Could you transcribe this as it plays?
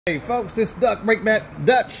Hey folks, this is Dutch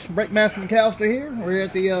Breakmaster McAllister here. We're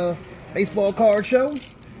at the baseball card show,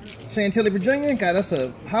 Chantilly, Virginia. Got us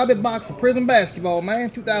a Hobbit box of Prizm basketball, man.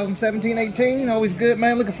 2017-18, always good,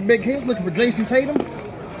 man. Looking for big hits, looking for Jason Tatum,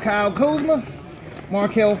 Kyle Kuzma,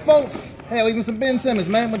 Markelle Fultz, hell, even some Ben Simmons,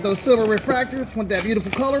 man, with those silver refractors, with that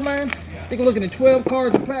beautiful color, man. I think we're looking at 12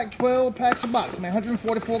 cards a pack, 12 packs a box, man.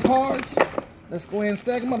 144 cards. Let's go ahead and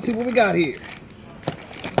stack them up, see what we got here.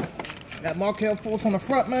 Got Markelle Fultz on the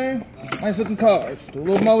front, man. Nice looking cards. A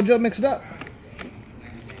little mojo mixed up.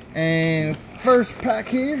 And first pack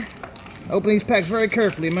here. Open these packs very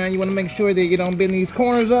carefully, man. You want to make sure that you don't bend these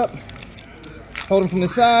corners up. Hold them from the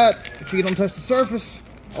side, make sure you don't touch the surface.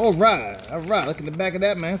 Alright. Look at the back of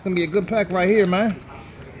that, man. It's going to be a good pack right here, man.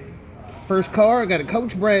 First card, got a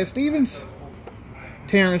coach, Brad Stevens.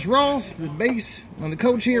 Terrence Ross, the base. On the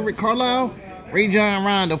coach here, Rick Carlisle. Rajon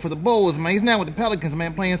Rondo for the Bulls, man. He's now with the Pelicans,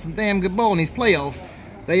 man, playing some damn good ball in these playoffs.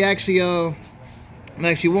 They actually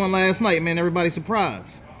won last night, man. Everybody's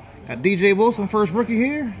surprised. Got DJ Wilson, first rookie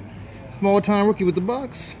here. Small-time rookie with the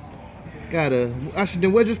Bucks. Got a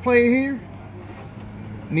Washington Wizards player here.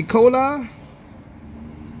 Nikola.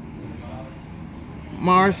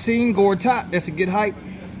 Marcin Gortat. That's a good hype.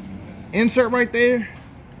 Insert right there.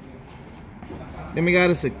 Then we got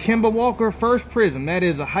us a Kemba Walker first Prizm. That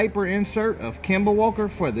is a hyper insert of Kemba Walker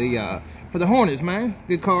for the Hornets, man.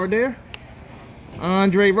 Good card there.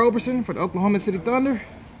 Andre Roberson for the Oklahoma City Thunder.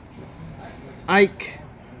 Ike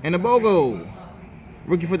Anabogo,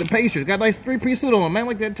 rookie for the Pacers. Got a nice three-piece suit on, man.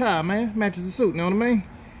 Like that tie, man. Matches the suit, you know what I mean?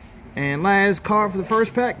 And last card for the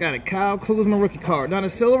first pack, got a Kyle Kuzma rookie card. Not a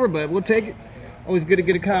silver, but we'll take it. Always good to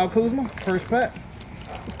get a Kyle Kuzma first pack.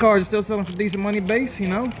 This card is still selling for decent money base, you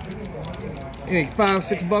know. Yeah,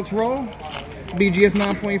 $5-6 raw. BGS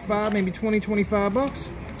 9.5, maybe 20-25 bucks.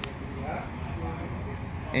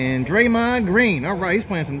 And Draymond Green. All right, he's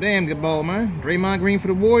playing some damn good ball, man. Draymond Green for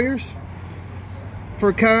the Warriors.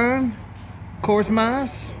 Furkan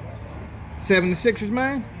Korkmaz, 76ers,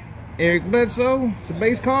 man. Eric Bledsoe, it's a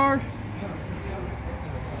base card.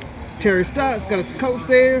 Terry Stotts got us a coach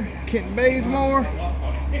there. Kent Bazemore.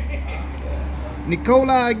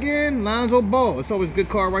 Nikola again, Lonzo Ball. It's always a good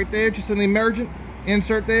card right there. Just an emergent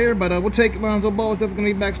insert there. But we'll take it. Lonzo Ball is definitely going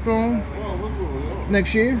to be back strong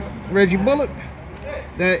next year. Reggie Bullock.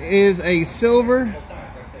 That is a silver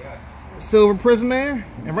Prizm there.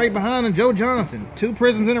 And right behind him, Joe Johnson. 2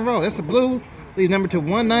 Prizms in a row. That's a blue. Leads number to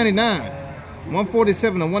 199.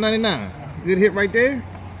 147 to 199. Good hit right there.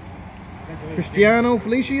 Cristiano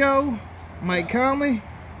Felicio. Mike Conley.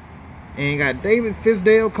 And got David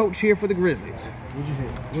Fisdale, coach here for the Grizzlies.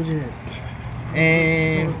 What'd you hit?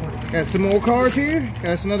 And got some more cards here. Got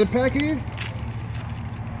us another pack here.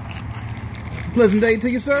 Pleasant day to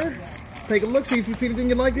you, sir. Take a look, see if you see anything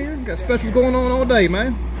you like here. Got specials going on all day,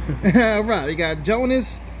 man. All right, you got Jonas.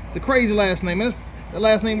 It's a crazy last name, man. The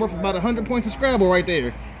last name worth about 100 points in Scrabble right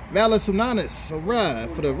there. Valanciunas, all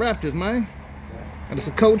right, for the Raptors, man. Got us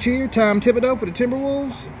a coach here. Tom Thibodeau for the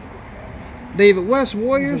Timberwolves. David West,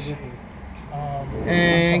 Warriors.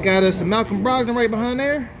 And got us a Malcolm Brogdon right behind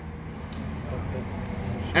there.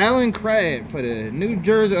 Alan Crabb for the New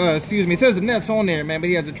Jersey, it says the Nets on there, man, but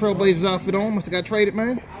he has a Trailblazers outfit on. Must have got traded,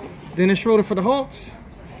 man. Dennis Schroeder for the Hawks.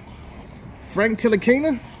 Frank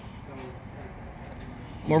Ntilikina.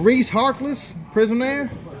 Maurice Harkless, Prizm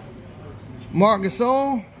there. Marc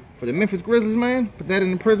Gasol for the Memphis Grizzlies, man. Put that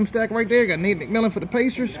in the Prizm stack right there. Got Nate McMillan for the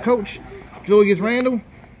Pacers. Coach Julius Randle.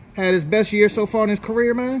 Had his best year so far in his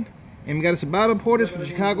career, man. And we got us a Bobby Portis for the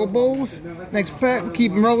Chicago Bulls. Next pack, we'll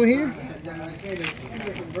keep him rolling here.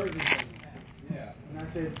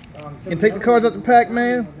 And take the cards out the pack,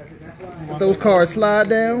 man. Let those cards slide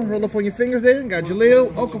down. Roll up on your fingers there. Got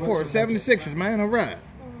Jahlil Okafor, 76ers, man. All right.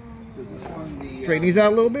 Straighten these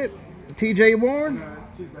out a little bit. TJ Warren.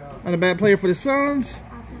 Not a bad player for the Suns.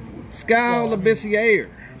 Skal Labissiere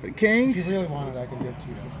for the Kings. If you really wanted, I can give to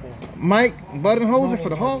you for 4. Mike Budenholzer for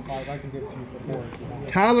the Hawks. I can give to you for 4.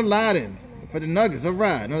 Tyler Lydon for the Nuggets. All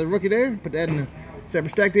right, another rookie there. Put that in the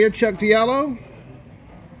separate stack there. Chuck Diallo.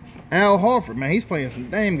 Al Horford, man, he's playing some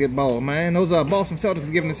damn good ball, man. Those Boston Celtics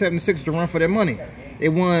are giving the 76ers a run for their money. They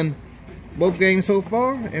won both games so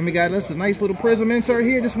far, and we got us a nice little Prizm insert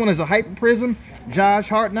here. This one is a hyper Prizm. Josh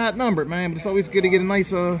Hart not numbered, man, but it's always good to get a nice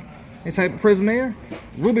type of Prizm there.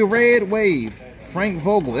 Ruby Red Wave. Frank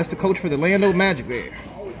Vogel, that's the coach for the Orlando Magic there.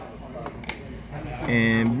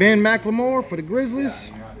 And Ben McLemore for the Grizzlies.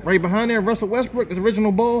 Right behind there, Russell Westbrook, the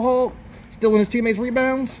original ball hog. Still in his teammates'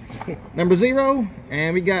 rebounds. Number 0.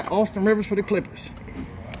 And we got Austin Rivers for the Clippers.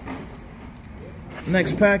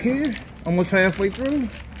 Next pack here. Almost halfway through.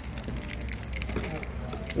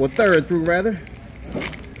 Well, third through, rather.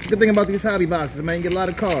 Good thing about these hobby boxes, man, you get a lot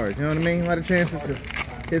of cards, you know what I mean? A lot of chances to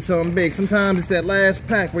hit something big. Sometimes it's that last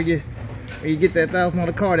pack where you get that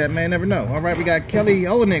 $1,000 card that man never know. All right, we got Kelly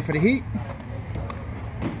Olynyk for the Heat.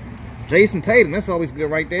 Jason Tatum, that's always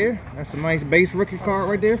good right there. That's a nice base rookie card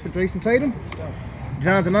right there for Jason Tatum.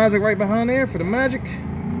 Jonathan Isaac right behind there for the Magic.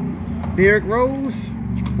 Derrick Rose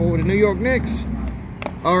for the New York Knicks.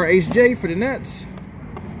 RHJ for the Nets.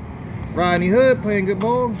 Rodney Hood playing good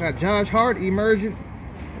ball. Got Josh Hart, emergent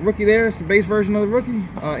rookie there. It's the base version of the rookie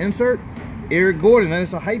insert. Eric Gordon, that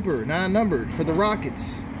is a hyper, 9-numbered for the Rockets.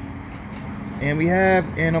 And we have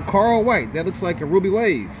a Carl White. That looks like a Ruby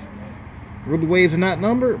Wave. Ruby Waves are not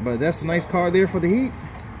numbered, but that's a nice card there for the Heat.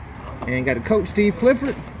 And got a coach Steve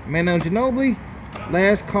Clifford, Manu Ginobili.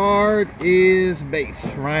 Last card is base,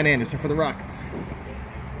 Ryan Anderson for the Rockets.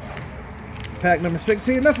 Pack number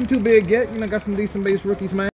 16, nothing too big yet. You know, got some decent base rookies, man.